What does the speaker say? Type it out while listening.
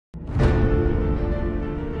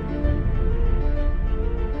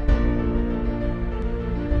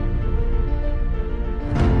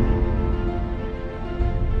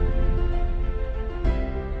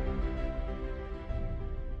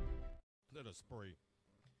Let's pray.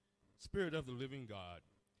 Spirit of the living God,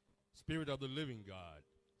 Spirit of the living God,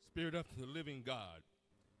 Spirit of the living God,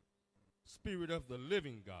 Spirit of the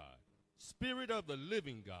living God, Spirit of the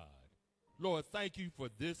living God. Lord, thank you for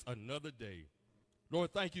this another day.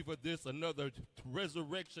 Lord, thank you for this another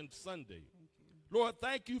Resurrection Sunday. Lord,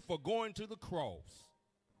 thank you for going to the cross.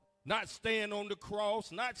 Not staying on the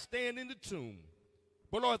cross, not staying in the tomb.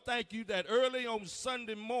 But Lord, thank you that early on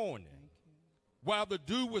Sunday morning, while the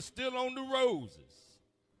dew was still on the roses,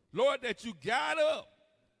 Lord, that you got up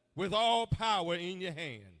with all power in your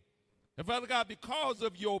hand. And Father God, because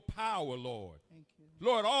of your power, Lord,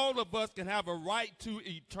 Lord, all of us can have a right to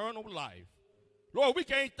eternal life. Lord, we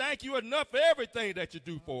can't thank you enough for everything that you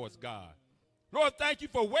do for us, God. Lord, thank you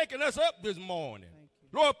for waking us up this morning.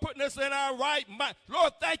 Lord, putting us in our right mind.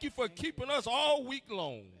 Lord, thank you for keeping us all week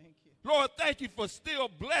long. Lord, thank you for still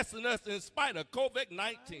blessing us in spite of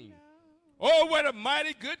COVID-19. Oh, what a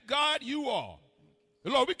mighty good God you are.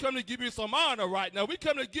 Lord, we come to give you some honor right now. We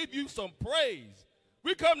come to give you some praise.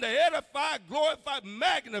 We come to edify, glorify,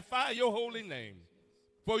 magnify your holy name.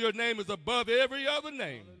 For your name is above every other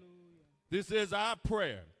name. This is our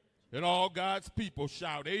prayer. And all God's people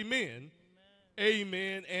shout amen,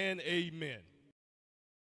 amen, and amen.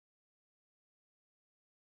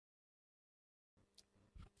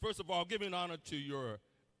 First of all, giving honor to your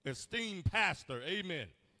esteemed pastor, amen.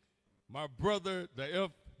 My brother, the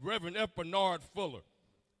Reverend F. Bernard Fuller,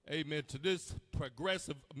 amen, to this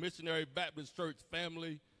Progressive Missionary Baptist Church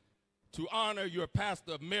family, to honor your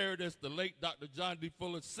pastor emeritus, the late Dr. John D.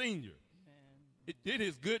 Fuller, Sr. It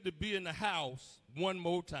is good to be in the house one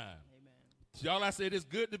more time. Y'all, I said it's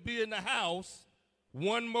good to be in the house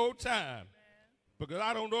one more time. Because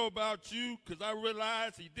I don't know about you, because I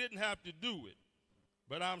realize he didn't have to do it.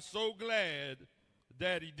 But I'm so glad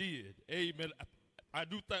that he did. Amen. I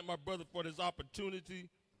do thank my brother for this opportunity.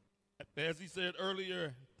 As he said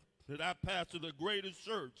earlier, that I pastor the greatest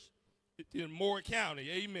church in Moore County.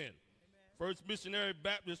 Amen. First Missionary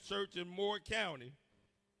Baptist Church in Moore County,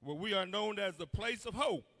 where we are known as the place of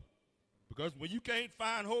hope. Because when you can't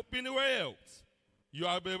find hope anywhere else, you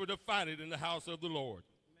ought to be able to find it in the house of the Lord.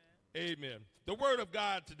 Amen. Amen. The word of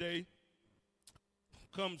God today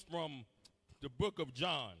comes from the book of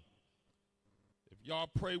John. If y'all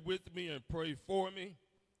pray with me and pray for me,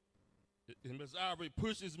 and Ms. Ivory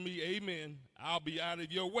pushes me, amen, I'll be out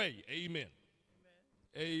of your way. Amen.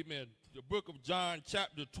 Amen. Amen. The book of John,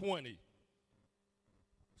 chapter 20,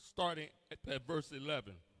 starting at verse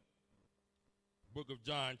 11. Book of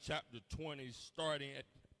John, chapter 20, starting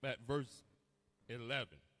at verse 11.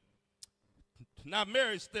 Now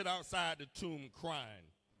Mary stood outside the tomb crying.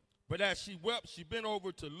 But as she wept, she bent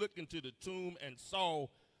over to look into the tomb and saw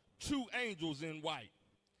two angels in white,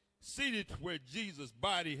 seated where Jesus'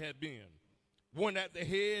 body had been, one at the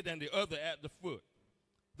head and the other at the foot.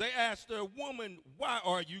 They asked her, "Woman, why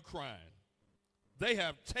are you crying?" "They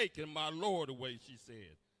have taken my Lord away," she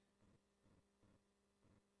said.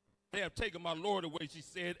 "They have taken my Lord away," she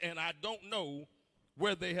said, "and I don't know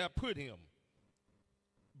where they have put him."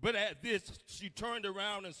 But at this, she turned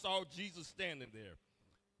around and saw Jesus standing there.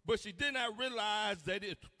 But she did not realize that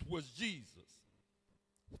it was Jesus.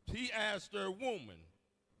 He asked her, "Woman,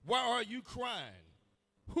 why are you crying?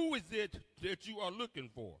 Who is it that you are looking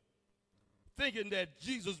for?" Thinking that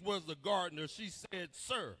Jesus was the gardener, she said,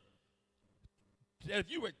 "Sir, if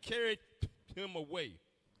you had carried him away,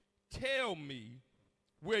 tell me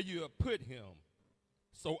where you have put him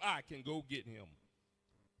so I can go get him."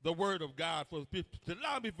 The word of God for people.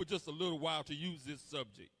 Allow me for just a little while to use this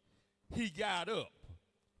subject. He got up.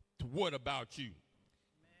 What about you?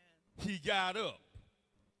 Amen. He got up.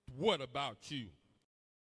 What about you?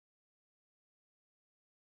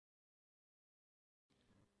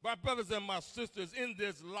 My brothers and my sisters, in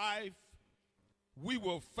this life, we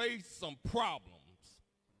will face some problems,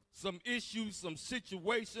 some issues, some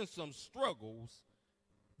situations, some struggles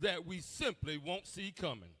that we simply won't see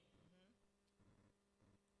coming.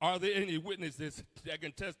 Are there any witnesses that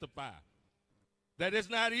can testify that it's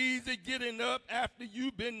not easy getting up after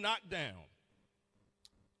you've been knocked down?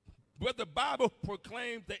 But the Bible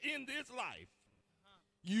proclaims that in this life,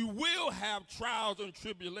 you will have trials and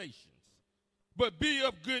tribulations. But be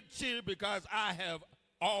of good cheer, because I have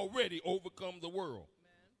already overcome the world.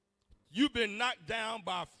 Amen. You've been knocked down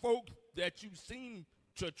by folk that you seem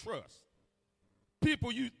to trust.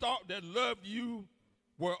 People you thought that loved you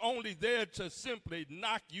were only there to simply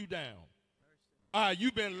knock you down.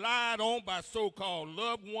 You've been lied on by so-called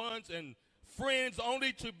loved ones and friends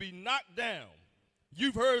only to be knocked down.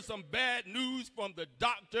 You've heard some bad news from the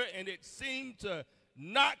doctor and it seemed to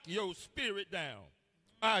knock your spirit down.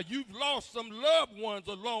 You've lost some loved ones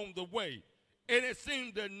along the way and it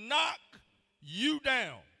seemed to knock you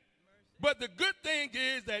down. But the good thing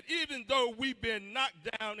is that even though we've been knocked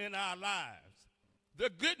down in our lives, the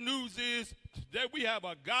good news is that we have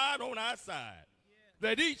a God on our side.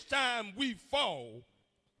 That each time we fall,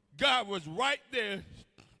 God was right there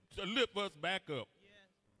to lift us back up.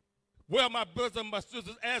 Well, my brothers and my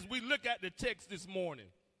sisters, as we look at the text this morning,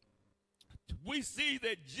 we see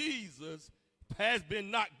that Jesus has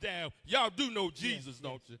been knocked down. Y'all do know Jesus,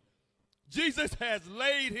 don't you? Jesus has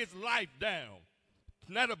laid his life down.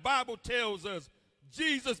 Now the Bible tells us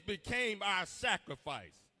Jesus became our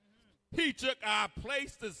sacrifice. He took our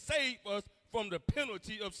place to save us from the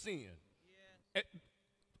penalty of sin.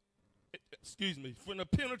 Excuse me, from the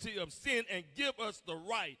penalty of sin, and give us the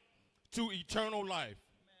right to eternal life.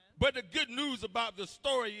 But the good news about the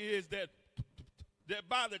story is that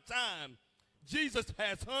by the time Jesus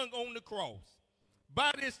has hung on the cross,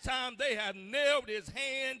 by this time they have nailed his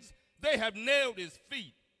hands, they have nailed his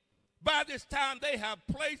feet. By this time they have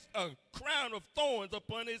placed a crown of thorns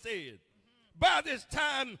upon his head. By this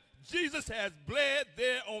time Jesus has bled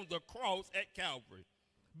there on the cross at Calvary.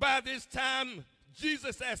 By this time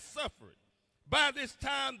Jesus has suffered. By this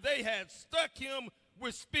time they had stuck him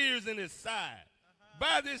with spears in his side.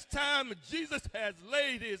 By this time Jesus has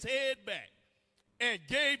laid his head back and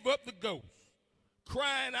gave up the ghost,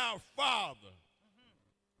 crying out, Father,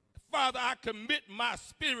 Father, I commit my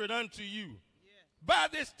spirit unto you. By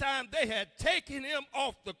this time they had taken him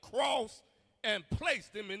off the cross and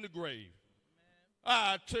placed him in the grave.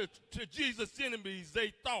 To Jesus' enemies,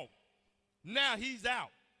 they thought, now he's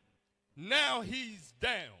out. Now he's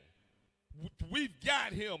down. We've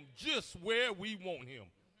got him just where we want him.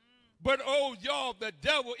 But, oh, y'all, the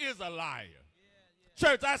devil is a liar.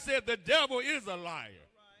 Church, I said the devil is a liar.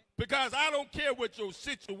 Because I don't care what your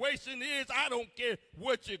situation is. I don't care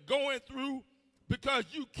what you're going through. Because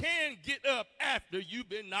you can get up after you've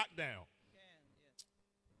been knocked down.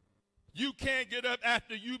 You can get up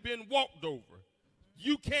after you've been walked over.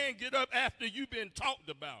 You can get up after you've been talked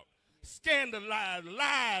about, scandalized,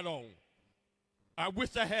 lied on. I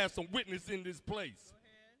wish I had some witness in this place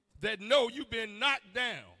that know you've been knocked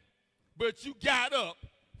down, but you got up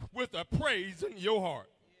with a praise in your heart.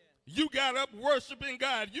 You got up worshiping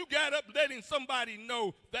God. You got up letting somebody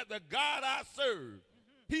know that the God I serve,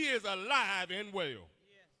 he is alive and well.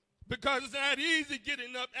 Because it's not easy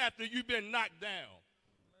getting up after you've been knocked down.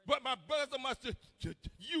 But my brothers and my sisters,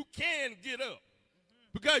 you can get up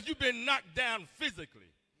because you've been knocked down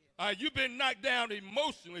physically. You've been knocked down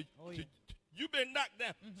emotionally. You've been knocked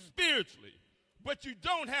down spiritually. But you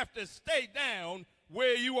don't have to stay down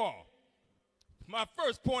where you are. My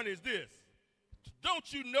first point is this.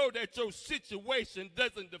 Don't you know that your situation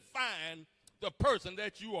doesn't define the person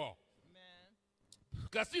that you are?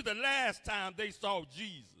 Because see, the last time they saw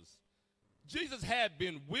Jesus, Jesus had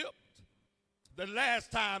been whipped. The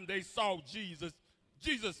last time they saw Jesus,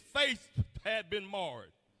 Jesus' face had been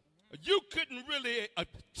marred. You couldn't really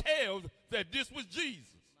tell that this was Jesus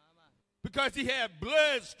because he had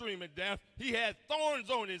blood streaming down. He had thorns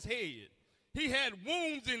on his head. He had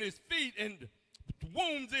wounds in his feet and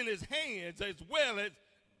wounds in his hands as well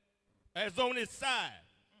as on his side.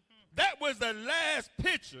 That was the last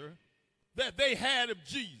picture that they had of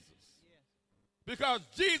Jesus. Because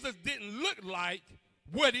Jesus didn't look like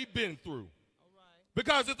what he'd been through.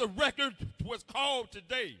 Because if the record was called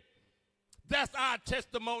today, that's our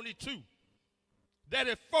testimony too. That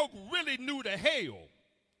if folk really knew the hell,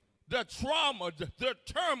 the trauma, the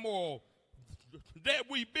turmoil that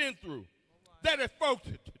we've been through, that if folks,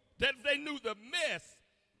 that they knew the mess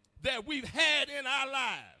that we've had in our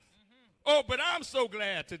lives. Oh, but I'm so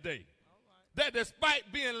glad today that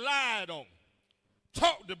despite being lied on,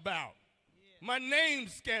 talked about, my name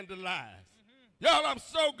scandalized. Y'all, I'm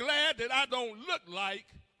so glad that I don't look like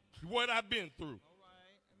what I've been through.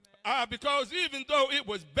 Because even though it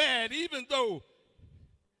was bad, even though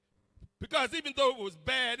it was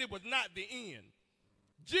bad, it was not the end.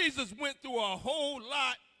 Jesus went through a whole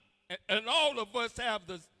lot, and all of us have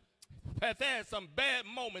had some bad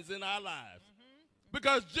moments in our lives.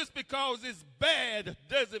 Because just because it's bad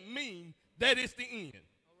doesn't mean that it's the end.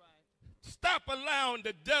 Stop allowing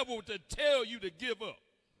the devil to tell you to give up.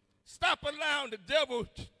 Stop allowing the devil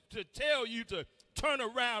to tell you to turn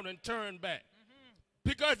around and turn back.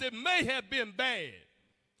 Because it may have been bad.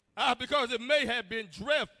 Because it may have been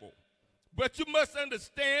dreadful. But you must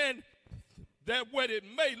understand that what it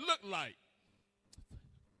may look like,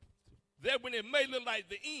 that when it may look like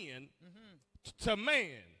the end to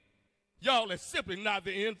man, y'all, it's simply not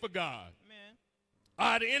the end for God.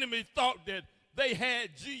 The enemy thought that they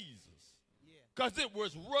had Jesus because it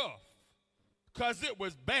was rough, because it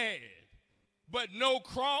was bad. but no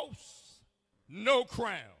cross, no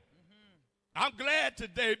crown. I'm glad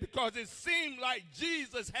today because it seemed like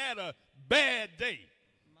Jesus had a bad day.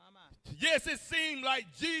 Yes, it seemed like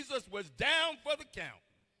Jesus was down for the count.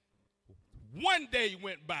 One day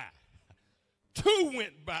went by. 2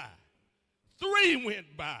 went by. 3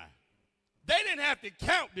 went by. They didn't have to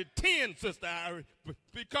count the 10, Sister Iris,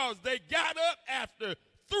 because they got up after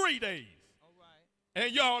 3 days. All right.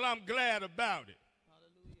 And y'all, I'm glad about it.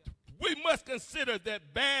 Hallelujah. We must consider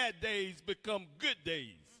that bad days become good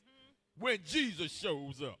days when Jesus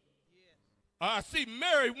shows up. See,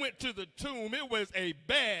 Mary went to the tomb. It was a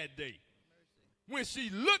bad day. When she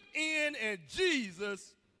looked in and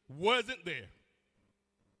Jesus wasn't there.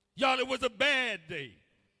 Y'all, it was a bad day.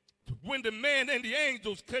 When the man and the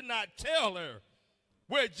angels could not tell her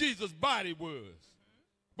where Jesus' body was.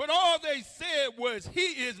 But all they said was, he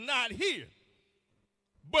is not here,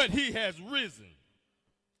 but he has risen.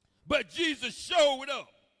 But Jesus showed up,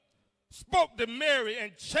 spoke to Mary,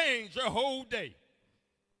 and changed her whole day.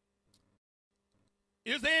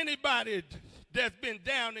 Is there anybody that's been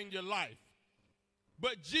down in your life,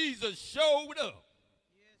 but Jesus showed up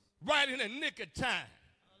right in the nick of time?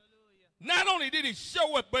 Not only did he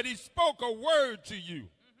show up, but he spoke a word to you.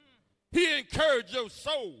 He encouraged your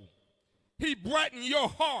soul. He brightened your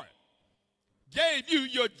heart, gave you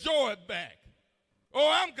your joy back.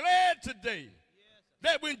 Oh, I'm glad today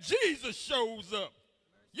that when Jesus shows up,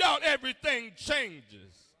 y'all, everything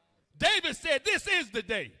changes. David said, this is the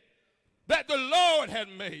day that the Lord had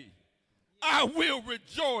made. I will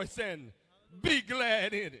rejoice and be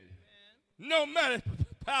glad in it. No matter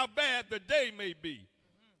how bad the day may be.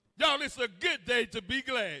 Y'all, it's a good day to be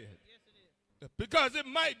glad. Because it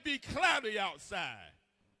might be cloudy outside,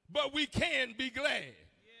 but we can be glad.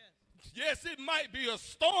 Yes, it might be a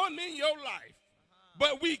storm in your life,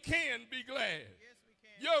 but we can be glad.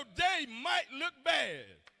 Your day might look bad,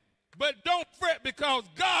 but don't fret because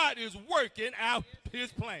God is working out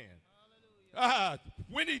his plan.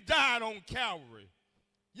 When he died on Calvary,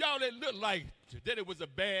 y'all, it looked like that it was a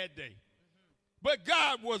bad day. But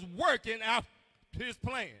God was working out his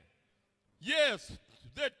plan. Yes,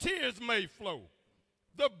 the tears may flow.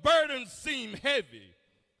 The burdens seem heavy.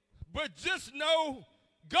 But just know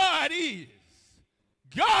God is.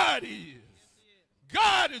 God is.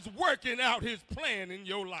 God is working out his plan in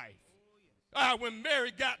your life. When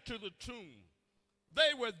Mary got to the tomb,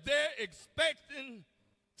 they were there expecting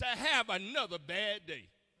to have another bad day.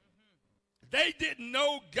 They didn't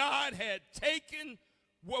know God had taken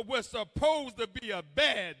what was supposed to be a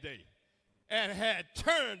bad day and had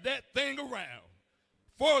turned that thing around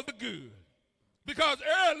for the good. Because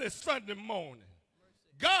early Sunday morning,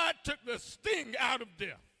 God took the sting out of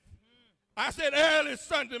death. I said early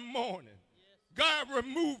Sunday morning, God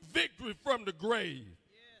removed victory from the grave.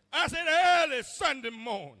 I said early Sunday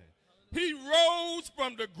morning, he rose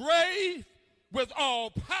from the grave with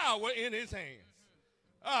all power in his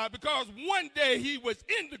hands. Because one day he was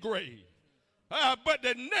in the grave, but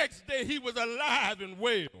the next day he was alive and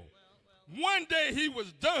well. One day he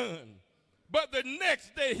was done, but the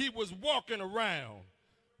next day he was walking around.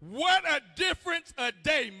 What a difference a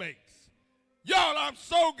day makes. Y'all, I'm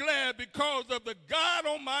so glad because of the God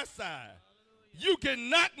on my side. You can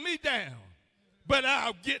knock me down, but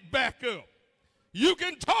I'll get back up. You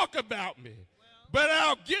can talk about me, but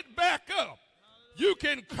I'll get back up. You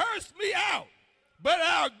can curse me out, but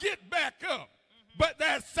I'll get back up. But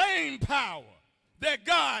that same power that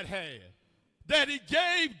God had, that he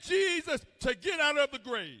gave Jesus to get out of the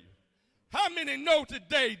grave. How many know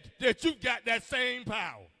today that you got that same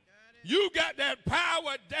power? You got that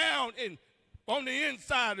power down on the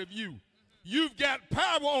inside of you. You've got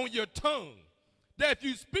power on your tongue that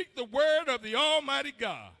you speak the word of the Almighty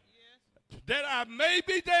God. That I may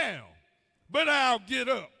be down, but I'll get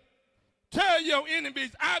up. Tell your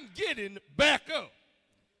enemies, I'm getting back up.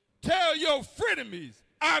 Tell your frenemies,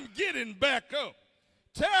 I'm getting back up.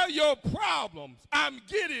 Tell your problems, I'm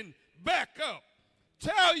getting back up.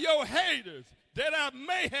 Tell your haters that I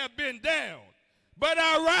may have been down, but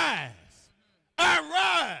I rise. I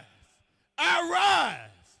rise. I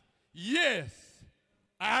rise. Yes,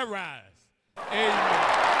 I rise.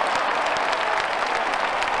 Amen.